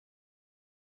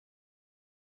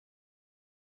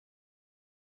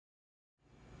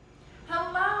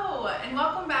and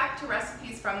welcome back to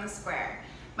Recipes from the Square.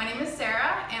 My name is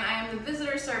Sarah and I am the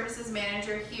Visitor Services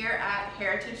Manager here at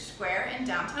Heritage Square in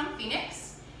downtown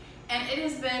Phoenix. And it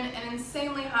has been an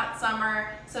insanely hot summer,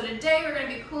 so today we're going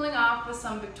to be cooling off with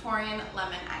some Victorian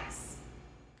lemon ice.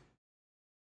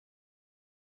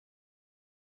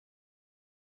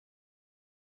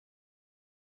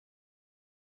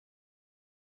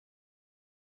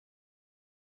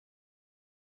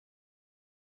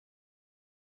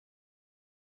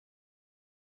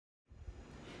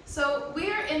 So we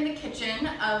are in the kitchen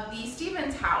of the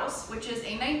Stevens House, which is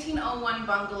a 1901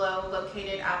 bungalow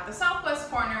located at the southwest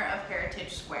corner of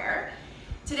Heritage Square.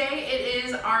 Today it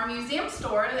is our museum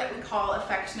store that we call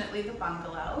affectionately the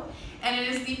bungalow, and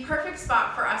it is the perfect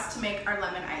spot for us to make our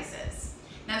lemon ices.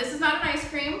 Now this is not an ice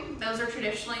cream, those are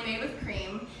traditionally made with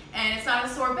cream, and it's not a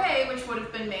sorbet, which would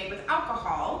have been made with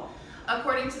alcohol.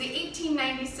 According to the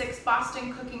 1896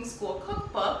 Boston Cooking School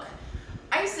cookbook,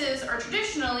 ices are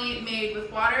traditionally made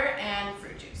with water and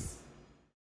fruit juice.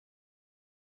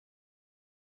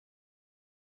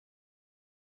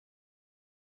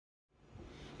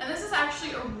 Now this is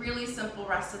actually a really simple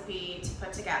recipe to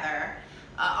put together.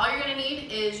 All you're going to need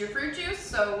is your fruit juice,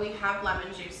 so we have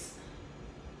lemon juice,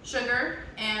 sugar,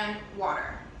 and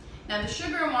water. Now the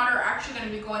sugar and water are actually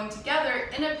going to be going together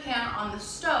in a pan on the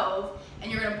stove, and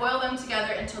you're going to boil them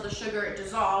together until the sugar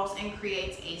dissolves and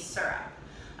creates a syrup.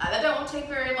 That won't take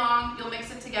very long. You'll mix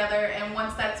it together, and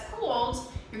once that's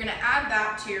cooled, you're going to add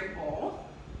that to your bowl.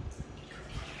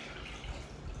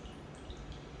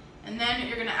 And then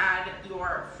you're going to add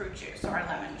your fruit juice, or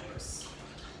lemon juice.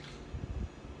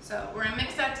 So we're going to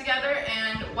mix that together,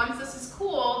 and once this is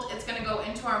cooled, it's going to go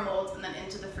into our molds and then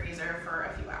into the freezer for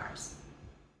a few hours.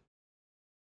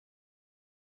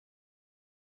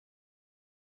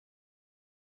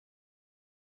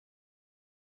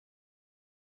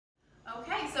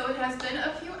 Okay, so it has been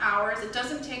a few hours. It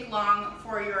doesn't take long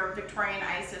for your Victorian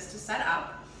ices to set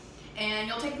up. And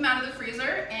you'll take them out of the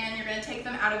freezer and you're going to take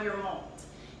them out of your mold.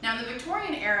 Now in the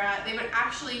Victorian era, they would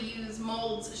actually use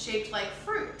molds shaped like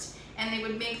fruit, and they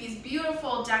would make these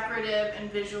beautiful decorative and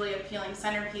visually appealing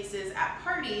centerpieces at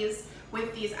parties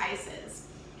with these ices.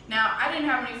 Now I didn't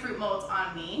have any fruit molds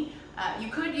on me. You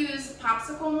could use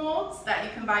popsicle molds that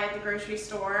you can buy at the grocery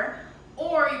store,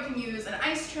 or you can use an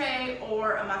ice tray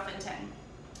or a muffin tin.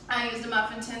 I used a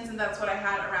muffin tin since that's what I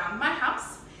had around my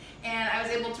house, and I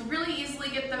was able to really easily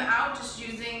get them out just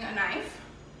using a knife.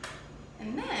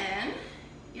 And then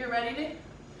you're ready to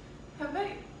have a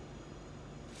bite.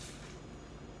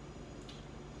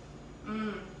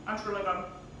 That's really good.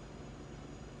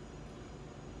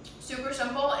 Super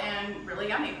simple and really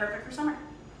yummy, perfect for summer.